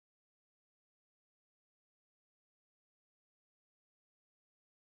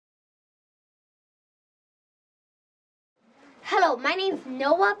Hello, my name's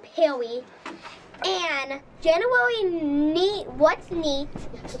Noah Perry, and January What's Neat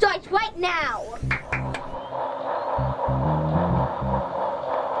starts right now.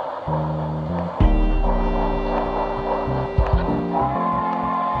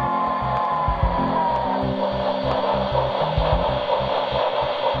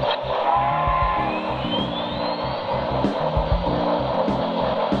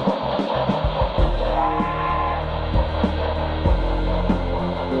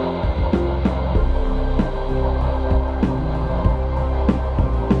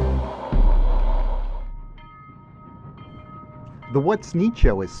 The What's Neat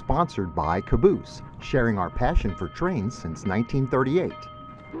Show is sponsored by Caboose, sharing our passion for trains since 1938.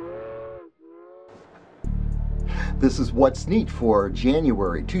 This is What's Neat for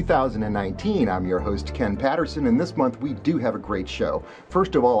January 2019. I'm your host, Ken Patterson, and this month we do have a great show.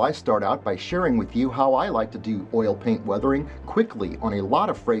 First of all, I start out by sharing with you how I like to do oil paint weathering quickly on a lot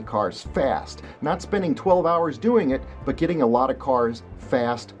of freight cars fast. Not spending 12 hours doing it, but getting a lot of cars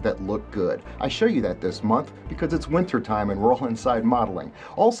fast that look good. I show you that this month because it's winter time and we're all inside modeling.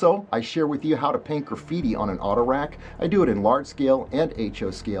 Also, I share with you how to paint graffiti on an auto rack. I do it in large scale and HO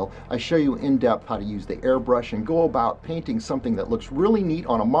scale. I show you in depth how to use the airbrush and go about painting something that looks really neat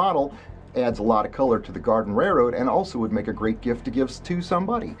on a model, adds a lot of color to the garden railroad, and also would make a great gift to give to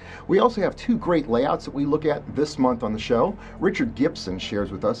somebody. We also have two great layouts that we look at this month on the show. Richard Gibson shares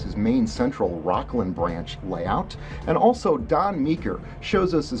with us his Maine Central Rockland branch layout, and also Don Meeker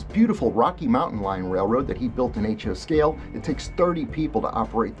shows us this beautiful Rocky Mountain Line railroad that he built in HO scale. It takes 30 people to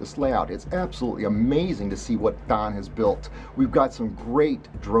operate this layout. It's absolutely amazing to see what Don has built. We've got some great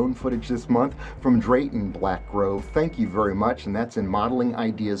drone footage this month from Drayton Black Grove. Thank you very much, and that's in Modeling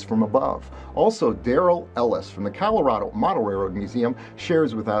Ideas from Above. Also, Daryl Ellis from the Colorado Model Railroad Museum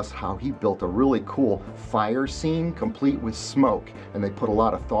shares with us how he built a really cool fire scene complete with smoke, and they put a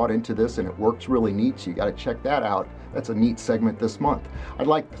lot of thought into this and it works really neat, so you got to check that out. That's a neat segment this month. I'd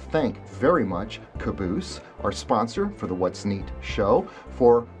like to thank very much Caboose, our sponsor for the What's Neat show,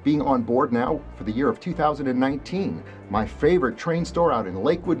 for being on board now for the year of 2019. My favorite train store out in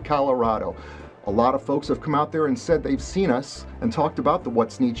Lakewood, Colorado. A lot of folks have come out there and said they've seen us and talked about the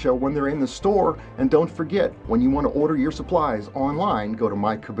What's Neat show when they're in the store. And don't forget, when you want to order your supplies online, go to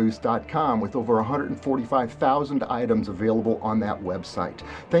mycaboose.com with over 145,000 items available on that website.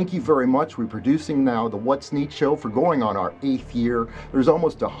 Thank you very much. We're producing now the What's Neat show for going on our 8th year. There's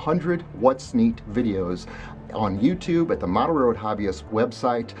almost 100 What's Neat videos on YouTube at the Model Railroad Hobbyist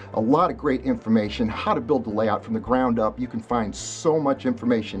website. A lot of great information, how to build the layout from the ground up. You can find so much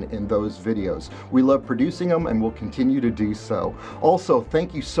information in those videos. We love producing them and will continue to do so. Also,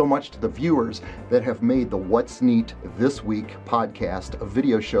 thank you so much to the viewers that have made the What's Neat This Week podcast, a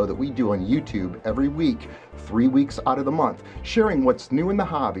video show that we do on YouTube every week, 3 weeks out of the month, sharing what's new in the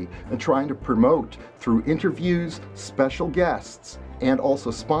hobby and trying to promote through interviews, special guests, and also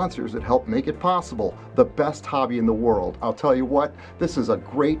sponsors that help make it possible, the best hobby in the world. I'll tell you what, this is a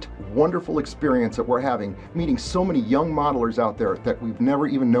great, wonderful experience that we're having, meeting so many young modelers out there that we've never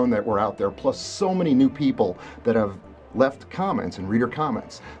even known that were out there, plus so many new people that have left comments and reader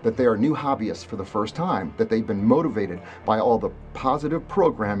comments that they are new hobbyists for the first time, that they've been motivated by all the positive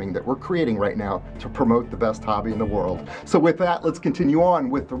programming that we're creating right now to promote the best hobby in the world. So with that, let's continue on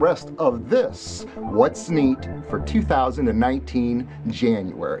with the rest of this What's Neat for 2019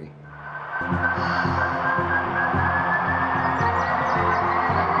 January.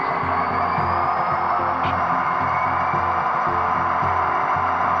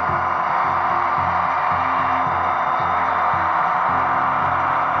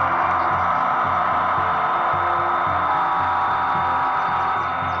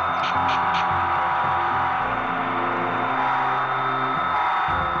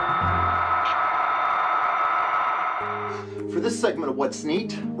 For this segment of What's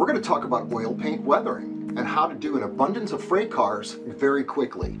Neat, we're going to talk about oil paint weathering and how to do an abundance of freight cars very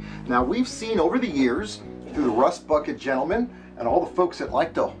quickly. Now, we've seen over the years through the Rust Bucket Gentlemen and all the folks that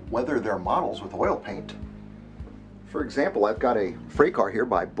like to weather their models with oil paint. For example, I've got a freight car here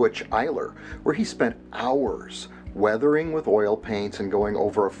by Butch Eiler where he spent hours weathering with oil paints and going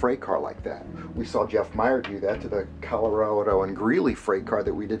over a freight car like that. We saw Jeff Meyer do that to the Colorado and Greeley freight car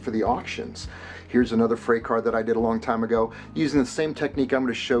that we did for the auctions. Here's another freight car that I did a long time ago using the same technique I'm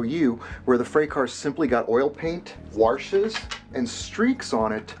going to show you, where the freight car simply got oil paint, washes, and streaks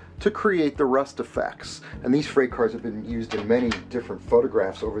on it to create the rust effects. And these freight cars have been used in many different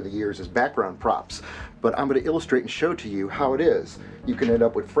photographs over the years as background props. But I'm going to illustrate and show to you how it is. You can end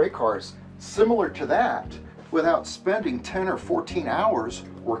up with freight cars similar to that without spending 10 or 14 hours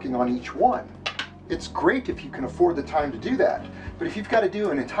working on each one. it's great if you can afford the time to do that. But if you've got to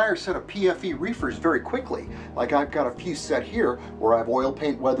do an entire set of PFE reefers very quickly, like I've got a few set here where I've oil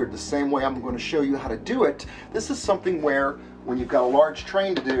paint weathered the same way I'm going to show you how to do it, this is something where when you've got a large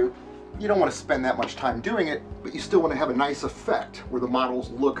train to do, you don't want to spend that much time doing it, but you still want to have a nice effect where the models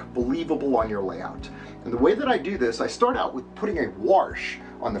look believable on your layout. And the way that I do this, I start out with putting a wash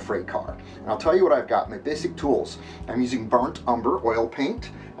on the freight car. And I'll tell you what I've got, my basic tools. I'm using burnt umber oil paint,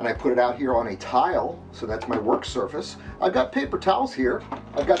 and I put it out here on a tile, so that's my work surface. I've got paper towels here.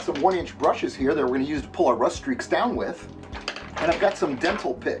 I've got some 1-inch brushes here that we're going to use to pull our rust streaks down with. And I've got some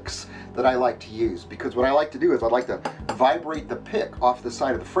dental picks that I like to use, because what I like to do is I like to vibrate the pick off the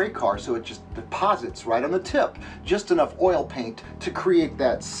side of the freight car so it just deposits right on the tip, just enough oil paint to create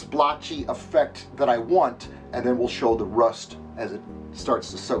that splotchy effect that I want, and then we'll show the rust as it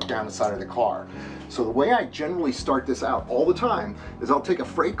starts to soak down the side of the car. So the way I generally start this out all the time is I'll take a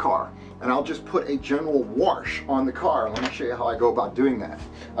freight car and I'll just put a general wash on the car. Let me show you how I go about doing that.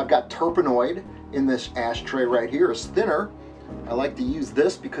 I've got Turpenoid in this ashtray right here, as thinner. I like to use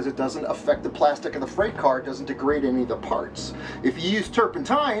this because it doesn't affect the plastic of the freight car. It doesn't degrade any of the parts. If you use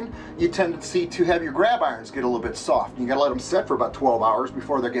turpentine, you tendency to have your grab irons get a little bit soft. You gotta let them set for about 12 hours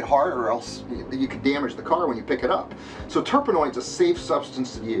before they get hard, or else you can damage the car when you pick it up. So Turpenoid's a safe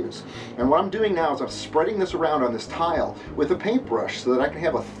substance to use. And what I'm doing now is I'm spreading this around on this tile with a paintbrush so that I can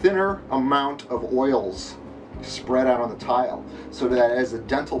have a thinner amount of oils spread out on the tile, so that as the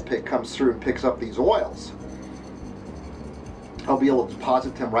dental pick comes through and picks up these oils, I'll be able to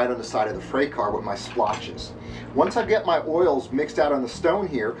deposit them right on the side of the freight car with my splotches. Once I get my oils mixed out on the stone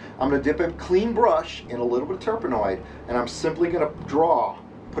here, I'm going to dip a clean brush in a little bit of Turpenoid, and I'm simply going to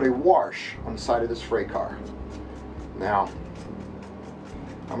put a wash on the side of this freight car. Now,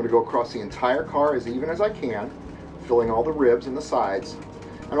 I'm going to go across the entire car as even as I can, filling all the ribs and the sides.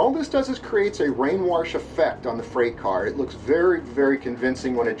 And all this does is creates a rain wash effect on the freight car. It looks very, very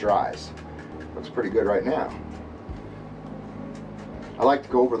convincing when it dries. Looks pretty good right now. I like to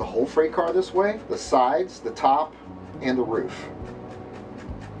go over the whole freight car this way, the sides, the top, and the roof.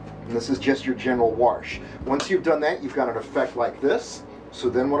 And this is just your general wash. Once you've done that, you've got an effect like this. So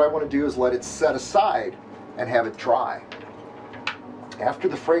then what I want to do is let it set aside and have it dry. After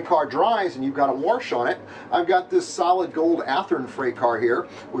the freight car dries and you've got a wash on it, I've got this solid gold Athearn freight car here.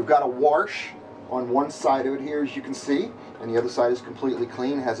 We've got a wash on one side of it here, as you can see, and the other side is completely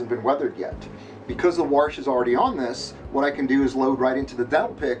clean, hasn't been weathered yet. Because the wash is already on this, what I can do is load right into the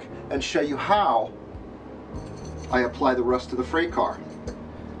dental pick and show you how I apply the rust to the freight car.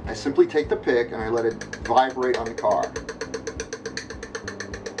 I simply take the pick and I let it vibrate on the car.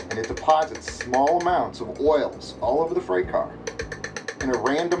 And it deposits small amounts of oils all over the freight car in a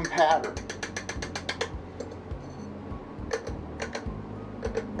random pattern.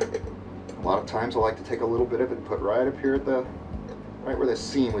 A lot of times I like to take a little bit of it and put right up here at right where the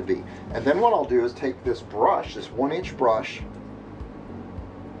seam would be. And then what I'll do is take this brush, this 1-inch brush,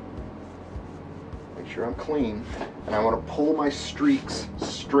 make sure I'm clean, and I want to pull my streaks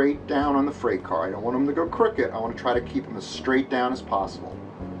straight down on the freight car. I don't want them to go crooked. I want to try to keep them as straight down as possible.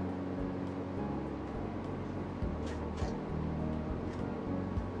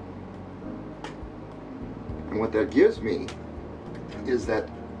 And what that gives me is that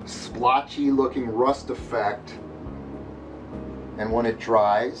splotchy looking rust effect, and when it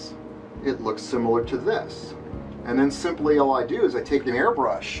dries it looks similar to this. And then simply all I do is I take an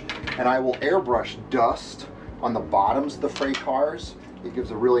airbrush and I will airbrush dust on the bottoms of the freight cars. It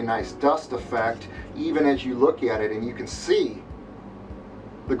gives a really nice dust effect even as you look at it, and you can see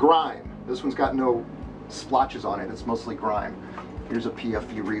the grime. This one's got no splotches on it, it's mostly grime. Here's a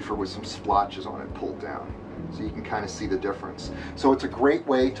PFE reefer with some splotches on it pulled down, so you can kind of see the difference. So it's a great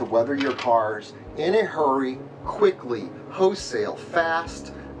way to weather your cars in a hurry, quickly, wholesale,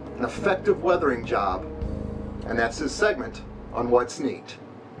 fast, an effective weathering job. And that's this segment on What's Neat.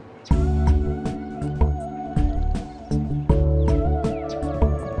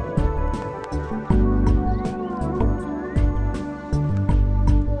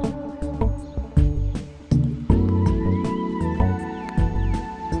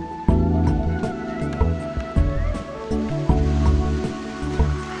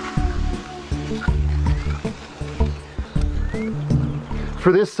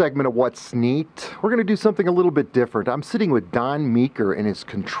 For this segment of What's Neat, we're going to do something a little bit different. I'm sitting with Don Meeker in his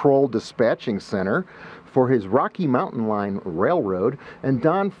control dispatching center for his Rocky Mountain Line Railroad. And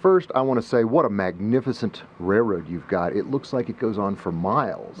Don, first I want to say what a magnificent railroad you've got. It looks like it goes on for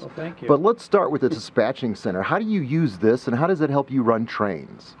miles. Well, thank you. But let's start with the dispatching center. How do you use this and how does it help you run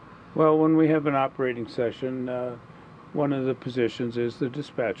trains? Well, when we have an operating session, one of the positions is the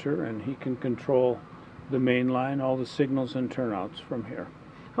dispatcher, and he can control the main line, all the signals and turnouts from here.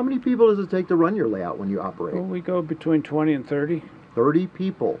 How many people does it take to run your layout when you operate? Well, we go between 20 and 30. 30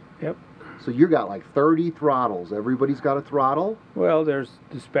 people. Yep. So you got like 30 throttles. Everybody's got a throttle? Well, there's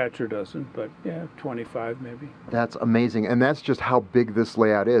dispatcher doesn't, but yeah, 25 maybe. That's amazing. And that's just how big this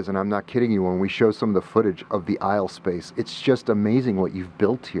layout is. And I'm not kidding you when we show some of the footage of the aisle space. It's just amazing what you've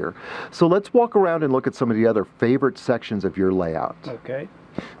built here. So let's walk around and look at some of the other favorite sections of your layout. Okay.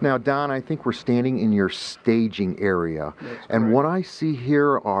 Now, Don, I think we're standing in your staging area. That's and correct. what I see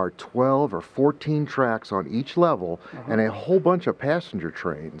here are 12 or 14 tracks on each level and a whole bunch of passenger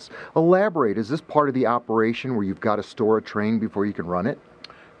trains. Elaborate, is this part of the operation where you've got to store a train before you can run it?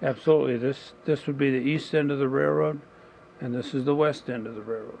 Absolutely. This would be the east end of the railroad, and this is the west end of the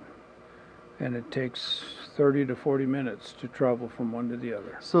railroad. And it takes 30 to 40 minutes to travel from one to the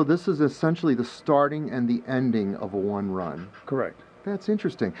other. So this is essentially the starting and the ending of a one run. Correct. That's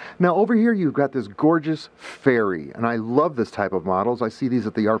interesting. Now over here you've got this gorgeous ferry, and I love this type of models. I see these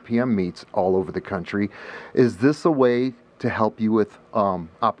at the RPM meets all over the country. Is this a way to help you with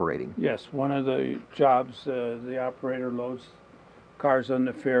operating? Yes, one of the jobs, the operator loads cars on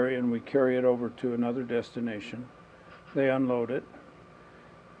the ferry and we carry it over to another destination. They unload it.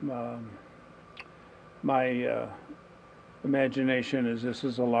 My imagination is this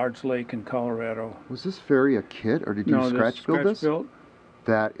is a large lake in Colorado. Was this ferry a kit, or did you No, scratch build this? built.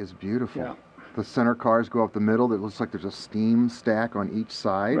 That is beautiful. Yeah. The center cars go up the middle. It looks like there's a steam stack on each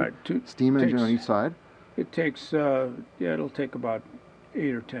side. Right. Steam engine on each side. It takes, yeah, it'll take about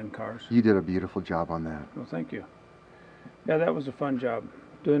 8 or 10 cars. You did a beautiful job on that. Well, thank you. Yeah, that was a fun job,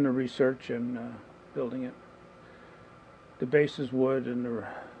 doing the research and building it. The base is wood and the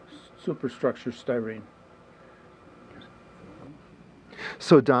superstructure styrene.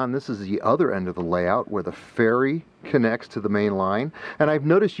 So Don, this is the other end of the layout where the ferry connects to the main line, and I've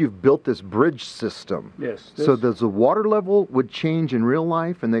noticed you've built this bridge system. Yes. So does the water level would change in real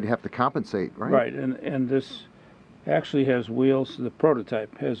life, and they'd have to compensate, right? Right, and this actually has wheels. The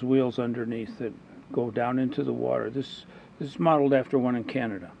prototype has wheels underneath that go down into the water. This is modeled after one in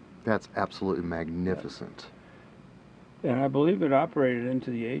Canada. That's absolutely magnificent. And I believe it operated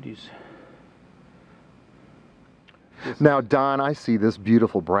into the 80s. Now, Don, I see this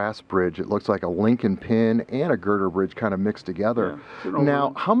beautiful brass bridge. It looks like a Lincoln pin and a girder bridge kind of mixed together. Yeah,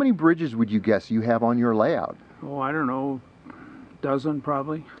 now, how many bridges would you guess you have on your layout? Oh, I don't know, dozen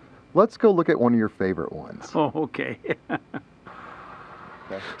probably. Let's go look at one of your favorite ones. Oh, okay.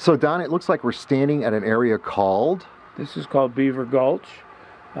 So, Don, it looks like we're standing at an area called? This is called Beaver Gulch.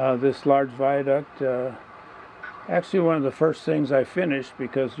 This large viaduct, actually one of the first things I finished,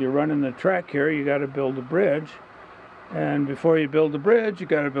 because you're running the track here, you got to build a bridge. And before you build the bridge, you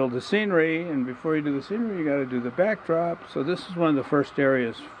got to build the scenery, and before you do the scenery, you got to do the backdrop. So this is one of the first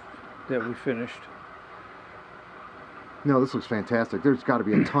areas that we finished. No, this looks fantastic. There's got to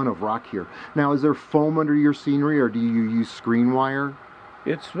be a ton of rock here. Now, is there foam under your scenery, or do you use screen wire?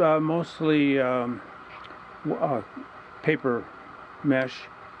 It's mostly paper mesh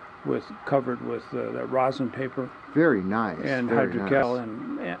covered with that rosin paper. Very nice. And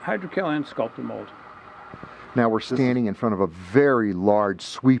hydrocal and sculptor mold. Now we're standing in front of a very large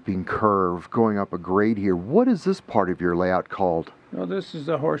sweeping curve going up a grade here. What is this part of your layout called? Well, this is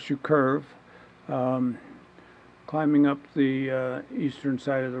a horseshoe curve climbing up the eastern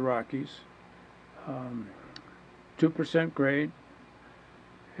side of the Rockies. 2% grade,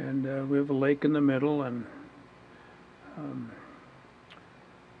 and we have a lake in the middle, and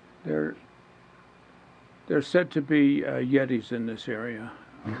there are said to be Yetis in this area.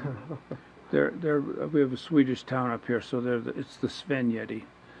 We have a Swedish town up here, so it's the Sven Yeti.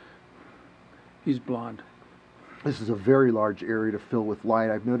 He's blonde. This is a very large area to fill with light.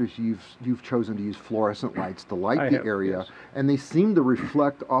 I've noticed you've chosen to use fluorescent lights to light the area, yes. And they seem to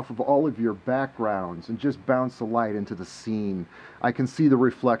reflect off of all of your backgrounds and just bounce the light into the scene. I can see the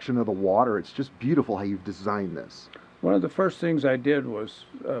reflection of the water. It's just beautiful how you've designed this. One of the first things I did was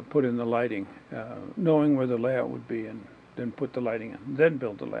put in the lighting, knowing where the layout would be, and then put the lighting in, then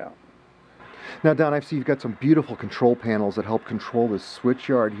build the layout. Now, Don, I see you've got some beautiful control panels that help control this switch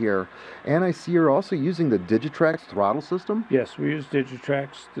yard here. And I see you're also using the Digitrax throttle system? Yes, we use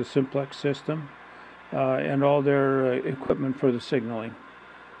Digitrax, the simplex system, and all their equipment for the signaling.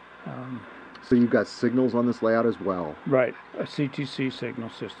 So you've got signals on this layout as well? Right, a CTC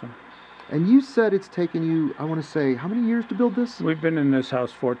signal system. And you said it's taken you, I want to say, how many years to build this? We've been in this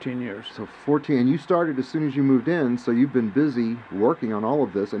house 14 years. So 14, and you started as soon as you moved in, so you've been busy working on all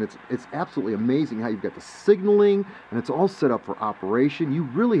of this, and it's absolutely amazing how you've got the signaling, and it's all set up for operation. You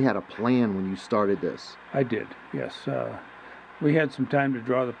really had a plan when you started this. I did, yes. We had some time to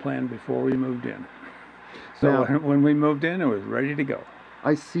draw the plan before we moved in. So Now, when we moved in, it was ready to go.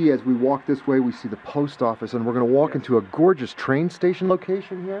 I see as we walk this way, we see the post office, and we're going to walk into a gorgeous train station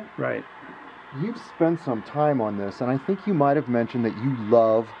location here. Right. You've spent some time on this, and I think you might have mentioned that you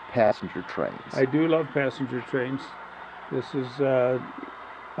love passenger trains. I do love passenger trains. This is a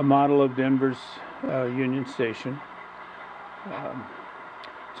model of Denver's Union Station.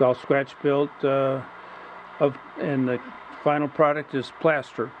 It's all scratch built, and the final product is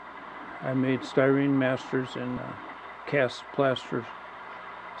plaster. I made styrene masters and cast plaster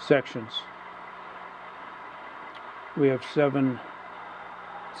sections. We have seven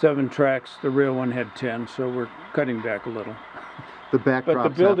tracks. The real one had 10, so we're cutting back a little. The backdrop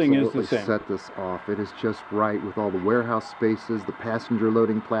But the building is the same. set this off. It is just right with all the warehouse spaces, the passenger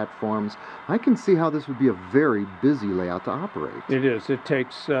loading platforms. I can see how this would be a very busy layout to operate. It is. It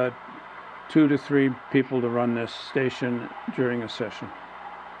takes 2 to 3 people to run this station during a session.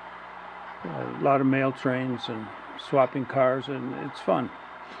 A lot of mail trains and swapping cars, and it's fun.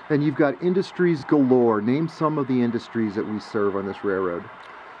 And you've got industries galore. Name some of the industries that we serve on this railroad.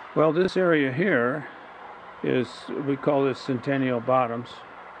 Well, this area here is, we call this Centennial Bottoms.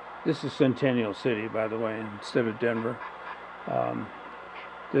 This is Centennial City, by the way, instead of Denver.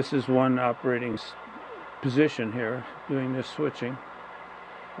 This is one operating position here, doing this switching.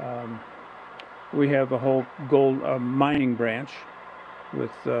 We have a whole gold mining branch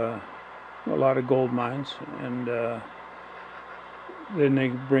with a lot of gold mines, and then they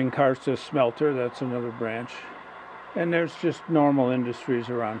bring cars to a smelter. That's another branch. And there's just normal industries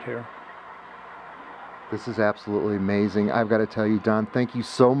around here. This is absolutely amazing. I've got to tell you, Don, thank you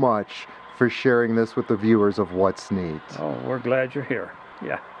so much for sharing this with the viewers of What's Neat. Oh, we're glad you're here.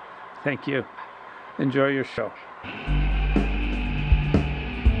 Yeah, thank you. Enjoy your show.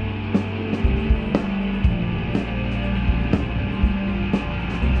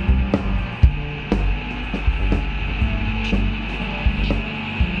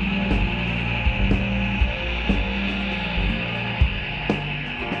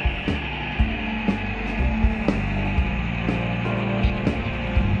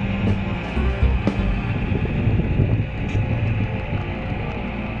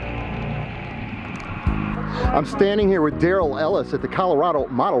 I'm standing here with Daryl Ellis at the Colorado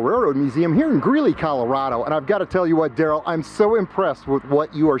Model Railroad Museum here in Greeley, Colorado, and I've got to tell you what, Daryl, I'm so impressed with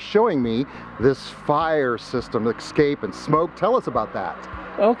what you are showing me, this fire system, escape and smoke. Tell us about that.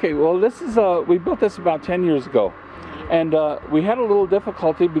 Okay, well, this is we built this about 10 years ago, and we had a little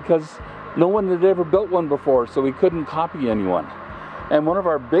difficulty because no one had ever built one before, so we couldn't copy anyone. And one of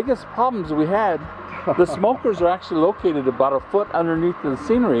our biggest problems we had, the smokers are actually located about a foot underneath the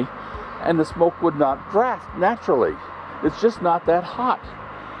scenery, and the smoke would not draft naturally. It's just not that hot.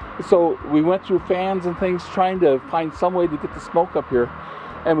 So we went through fans and things trying to find some way to get the smoke up here,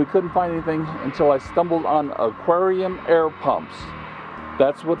 and we couldn't find anything until I stumbled on aquarium air pumps.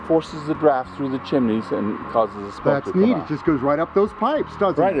 That's what forces the draft through the chimneys and causes the smoke to come That's neat. out. It just goes right up those pipes,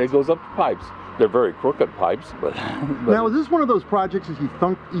 doesn't it? Right, it goes up the pipes. They're very crooked pipes, but... Now, is this one of those projects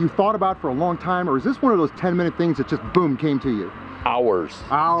that you thought about for a long time, or is this one of those 10-minute things that just, boom, came to you? Hours,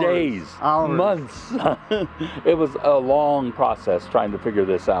 days, months. It was a long process trying to figure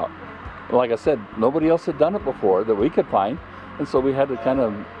this out. Like I said, nobody else had done it before that we could find, and so we had to kind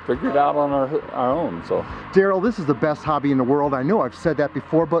of figure it out on our own. So, Daryl, this is the best hobby in the world. I know I've said that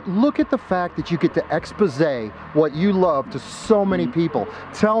before, but look at the fact that you get to expose what you love to so many people.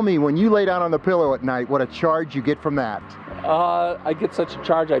 Tell me, when you lay down on the pillow at night, what a charge you get from that. I get such a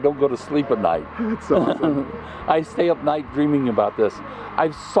charge I don't go to sleep at night. That's awesome. I stay up night dreaming about this.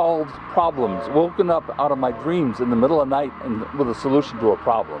 I've solved problems, woken up out of my dreams in the middle of the night and with a solution to a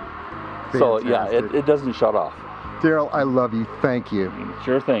problem. Fantastic. So yeah, it doesn't shut off. Daryl, I love you. Thank you.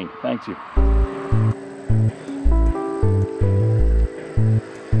 Sure thing. Thanks you.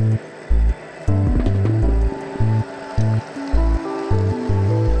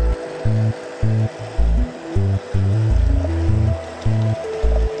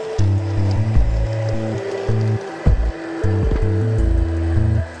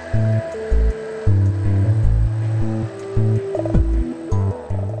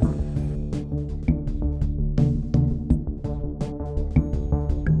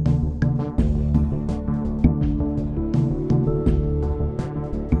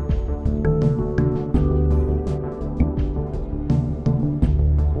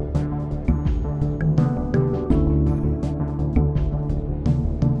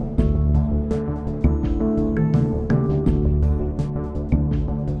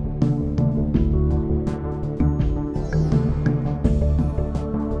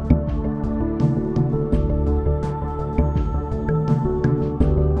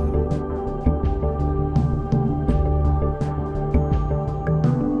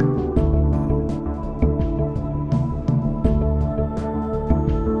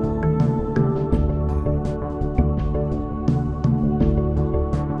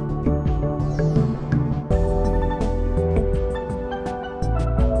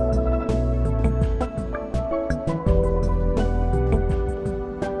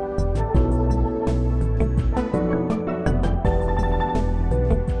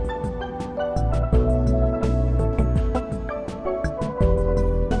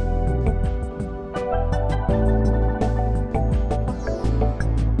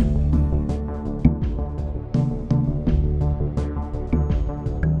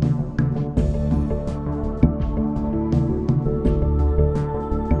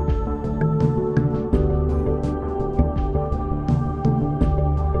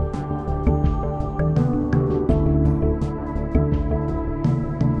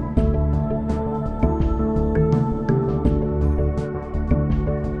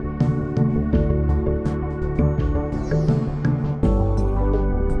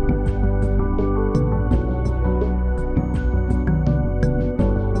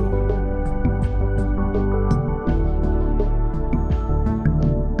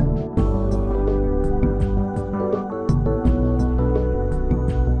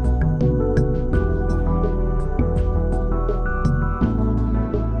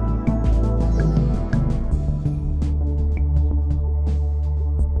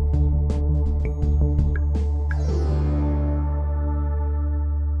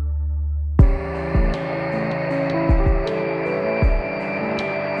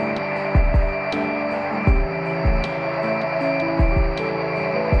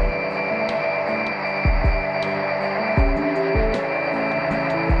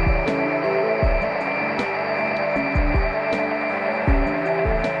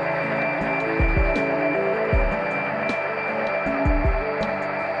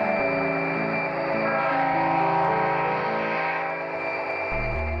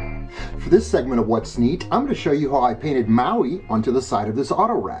 For this segment of What's Neat, I'm going to show you how I painted Maui onto the side of this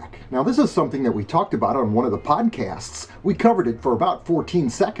auto rack. Now this is something that we talked about on one of the podcasts. We covered it for about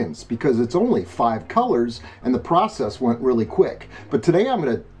 14 seconds because it's only 5 colors and the process went really quick. But today I'm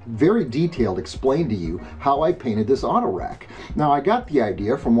going to very detailed explain to you how I painted this auto rack. Now I got the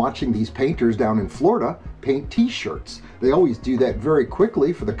idea from watching these painters down in Florida paint t-shirts. They always do that very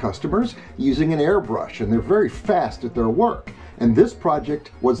quickly for the customers using an airbrush, and they're very fast at their work. And this project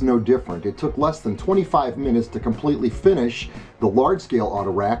was no different. It took less than 25 minutes to completely finish the large-scale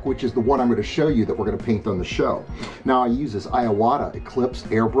auto rack, which is the one I'm going to show you that we're going to paint on the show. Now I use this Iwata Eclipse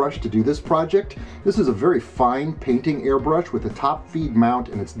airbrush to do this project. This is a very fine painting airbrush with a top feed mount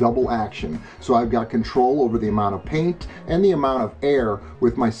and it's double action. So I've got control over the amount of paint and the amount of air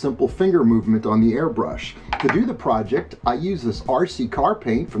with my simple finger movement on the airbrush. To do the project, I use this RC car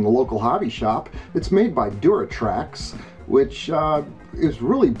paint from the local hobby shop. It's made by Duratrax, which is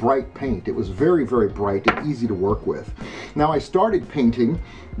really bright paint. It was very, very bright and easy to work with. Now I started painting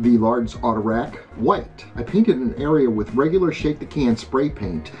the large auto rack white. I painted an area with regular shake the can spray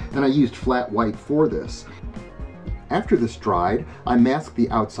paint, and I used flat white for this. After this dried, I masked the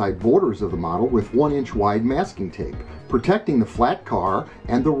outside borders of the model with 1-inch wide masking tape, protecting the flat car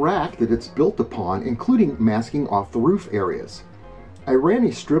and the rack that it's built upon, including masking off the roof areas. I ran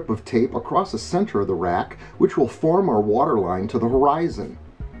a strip of tape across the center of the rack, which will form our waterline to the horizon.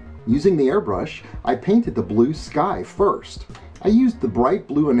 Using the airbrush, I painted the blue sky first. I used the bright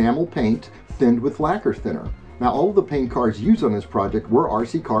blue enamel paint thinned with lacquer thinner. Now all of the paint cars used on this project were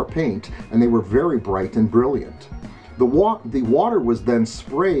RC car paint, and they were very bright and brilliant. The water was then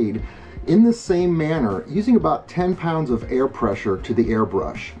sprayed in the same manner, using about 10 pounds of air pressure to the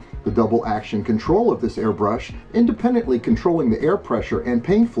airbrush. The double action control of this airbrush, independently controlling the air pressure and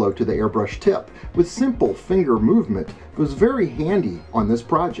paint flow to the airbrush tip with simple finger movement, was very handy on this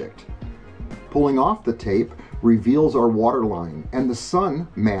project. Pulling off the tape reveals our waterline and the sun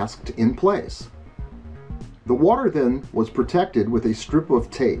masked in place. The water then was protected with a strip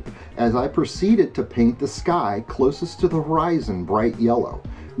of tape as I proceeded to paint the sky closest to the horizon bright yellow.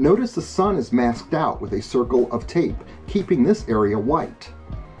 Notice the sun is masked out with a circle of tape, keeping this area white.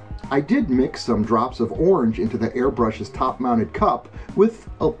 I did mix some drops of orange into the airbrush's top-mounted cup with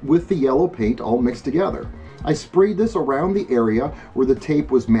the yellow paint all mixed together. I sprayed this around the area where the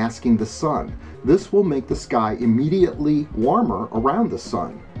tape was masking the sun. This will make the sky immediately warmer around the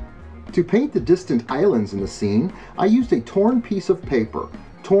sun. To paint the distant islands in the scene, I used a torn piece of paper,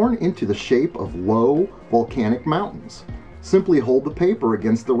 torn into the shape of low volcanic mountains. Simply hold the paper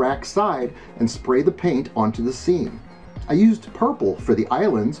against the rack side and spray the paint onto the scene. I used purple for the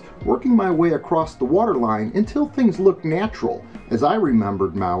islands, working my way across the waterline until things looked natural, as I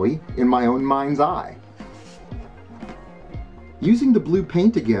remembered Maui in my own mind's eye. Using the blue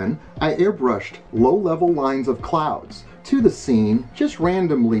paint again, I airbrushed low-level lines of clouds to the scene, just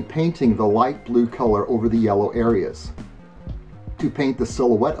randomly painting the light blue color over the yellow areas. To paint the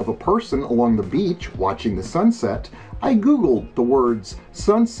silhouette of a person along the beach watching the sunset, I Googled the words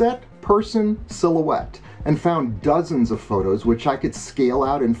sunset, person, silhouette, and found dozens of photos which I could scale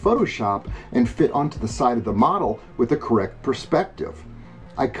out in Photoshop and fit onto the side of the model with the correct perspective.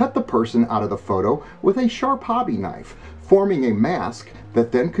 I cut the person out of the photo with a sharp hobby knife, forming a mask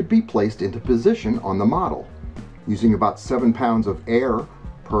that then could be placed into position on the model. Using about 7 pounds of air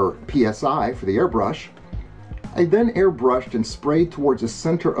per PSI for the airbrush, I then airbrushed and sprayed towards the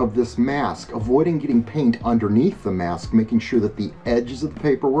center of this mask, avoiding getting paint underneath the mask, making sure that the edges of the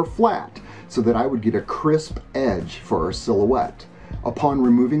paper were flat so that I would get a crisp edge for our silhouette. Upon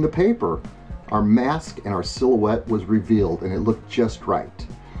removing the paper, our mask and our silhouette was revealed and it looked just right.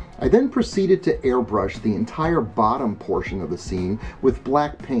 I then proceeded to airbrush the entire bottom portion of the scene with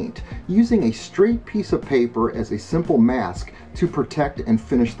black paint, using a straight piece of paper as a simple mask to protect and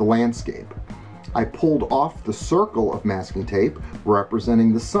finish the landscape. I pulled off the circle of masking tape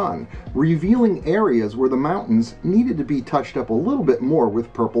representing the sun, revealing areas where the mountains needed to be touched up a little bit more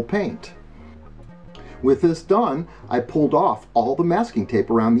with purple paint. With this done, I pulled off all the masking tape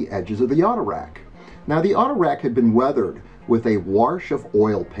around the edges of the auto rack. Now the auto rack had been weathered with a wash of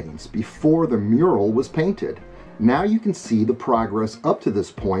oil paints before the mural was painted. Now you can see the progress up to this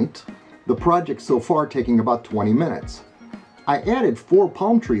point, the project so far taking about 20 minutes. I added 4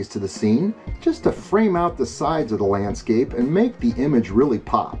 palm trees to the scene just to frame out the sides of the landscape and make the image really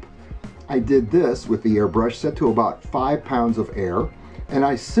pop. I did this with the airbrush set to about 5 pounds of air, and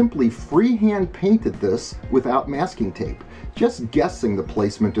I simply freehand painted this without masking tape, just guessing the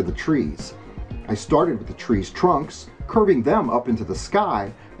placement of the trees. I started with the trees' trunks, curving them up into the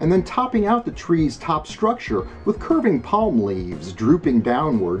sky, and then topping out the tree's top structure with curving palm leaves drooping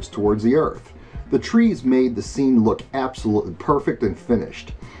downwards towards the earth. The trees made the scene look absolutely perfect and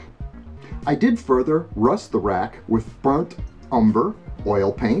finished. I did further rust the rack with burnt umber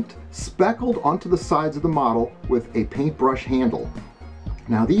oil paint, speckled onto the sides of the model with a paintbrush handle.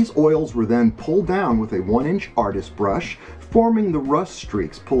 Now these oils were then pulled down with a 1-inch artist brush, forming the rust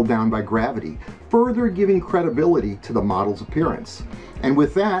streaks pulled down by gravity, further giving credibility to the model's appearance. And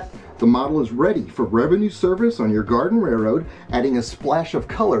with that, the model is ready for revenue service on your garden railroad, adding a splash of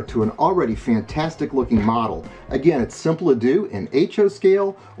color to an already fantastic looking model. Again, it's simple to do in HO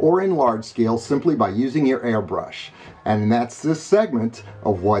scale or in large scale simply by using your airbrush. And that's this segment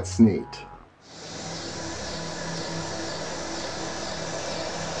of What's Neat.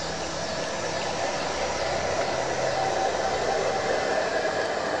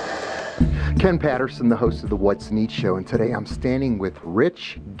 Ken Patterson, the host of the What's Neat show, and today I'm standing with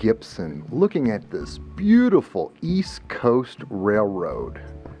Rich Gibson looking at this beautiful East Coast Railroad.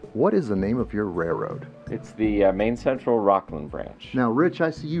 What is the name of your railroad? It's the Maine Central Rockland branch. Now, Rich, I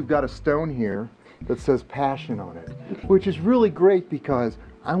see you've got a stone here that says passion on it, which is really great because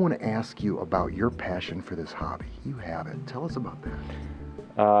I want to ask you about your passion for this hobby. You have it. Tell us about that.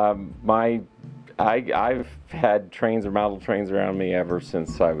 I've had trains or model trains around me ever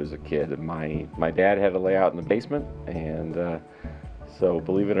since I was a kid. My dad had a layout in the basement, and so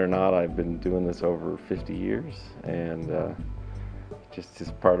believe it or not, I've been doing this over 50 years, and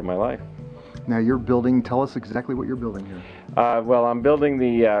just part of my life. Now you're building, tell us exactly what you're building here. Well, I'm building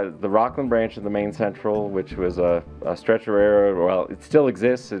the Rockland branch of the Maine Central, which was a stretcher railroad. Well, it still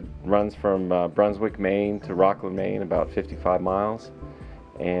exists. It runs from Brunswick, Maine to Rockland, Maine, about 55 miles.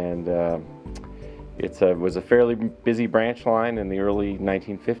 And it was a fairly busy branch line in the early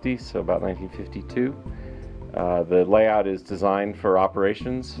 1950s, so about 1952. The layout is designed for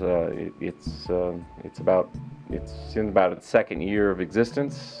operations. It's in about its second year of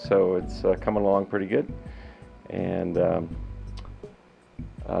existence, so it's coming along pretty good. And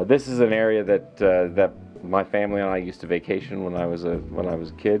this is an area that my family and I used to vacation when I was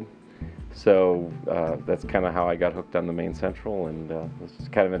a kid. So that's kind of how I got hooked on the Maine Central, and it's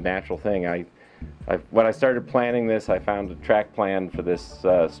kind of a natural thing. When I started planning this, I found a track plan for this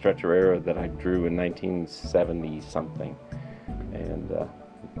stretcher railroad that I drew in 1970 something, and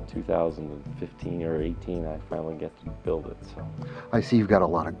 2015 or 18 I finally get to build it. So I see you've got a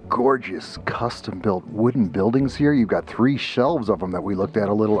lot of gorgeous custom built wooden buildings here. You've got 3 shelves of them that we looked at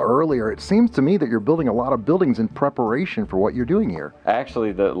a little earlier. It seems to me that you're building a lot of buildings in preparation for what you're doing here.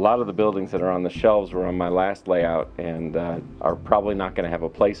 Actually, a lot of the buildings that are on the shelves were on my last layout, and are probably not going to have a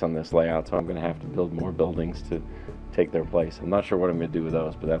place on this layout, so I'm going to have to build more buildings to take their place. I'm not sure what I'm going to do with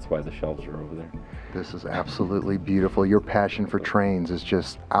those, but that's why the shelves are over there. This is absolutely beautiful. Your passion for trains is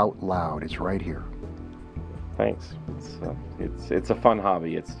just out loud. It's right here. Thanks. It's a fun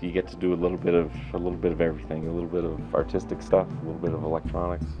hobby. You get to do a little bit of everything, a little bit of artistic stuff, a little bit of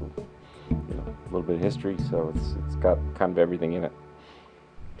electronics, a little bit of history. So it's got kind of everything in it.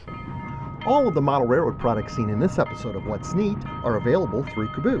 All of the model railroad products seen in this episode of What's Neat are available through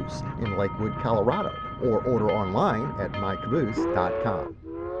Caboose in Lakewood, Colorado, or order online at mycaboose.com.